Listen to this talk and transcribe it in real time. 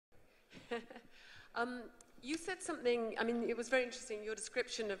You said something, I mean, it was very interesting, your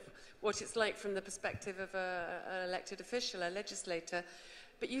description of what it's like from the perspective of an elected official, a legislator.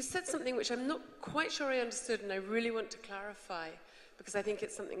 But you said something which I'm not quite sure I understood, and I really want to clarify, because I think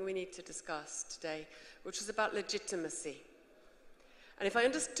it's something we need to discuss today, which was about legitimacy. And if I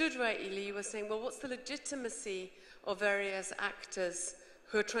understood rightly, you were saying, well, what's the legitimacy of various actors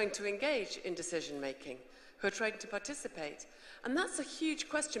who are trying to engage in decision-making, who are trying to participate? And that's a huge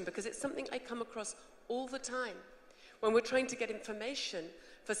question, because it's something I come across all the time when we're trying to get information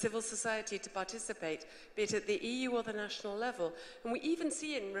for civil society to participate, be it at the EU or the national level. And we even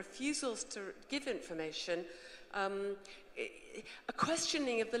see in refusals to give information a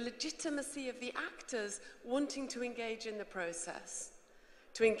questioning of the legitimacy of the actors wanting to engage in the process,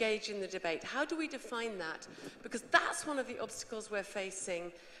 to engage in the debate. How do we define that? Because that's one of the obstacles we're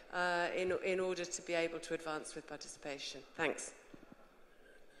facing in order to be able to advance with participation. Thanks.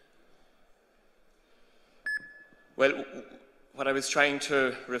 Well, what I was trying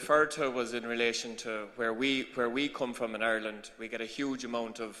to refer to was in relation to where we come from in Ireland. We get a huge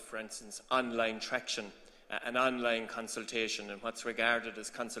amount of, for instance, online traction, an online consultation, and what's regarded as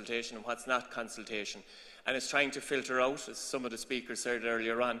consultation and what's not consultation. And it's trying to filter out, as some of the speakers said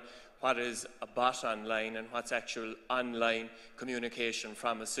earlier on, what is a bot online and what's actual online communication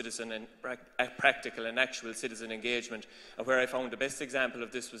from a citizen and practical and actual citizen engagement. Where I found the best example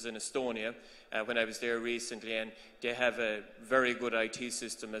of this was in Estonia when I was there recently, and they have a very good IT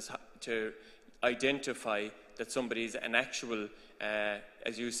system to identify that somebody's an actual,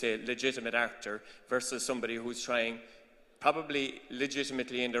 as you say, legitimate actor versus somebody who's trying probably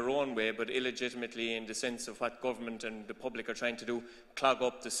legitimately in their own way, but illegitimately in the sense of what government and the public are trying to do, clog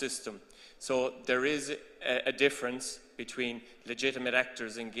up the system. So there is a difference between legitimate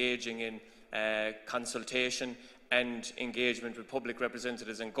actors engaging in consultation and engagement with public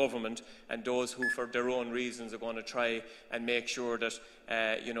representatives and government, and those who, for their own reasons, are going to try and make sure that,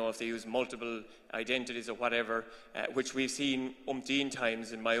 you know, if they use multiple identities or whatever, which we've seen umpteen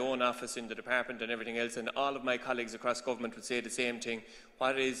times in my own office, in the department and everything else, and all of my colleagues across government would say the same thing.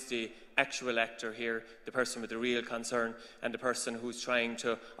 What is the actual actor here, the person with the real concern, and the person who's trying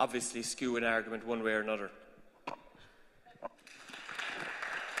to obviously skew an argument one way or another?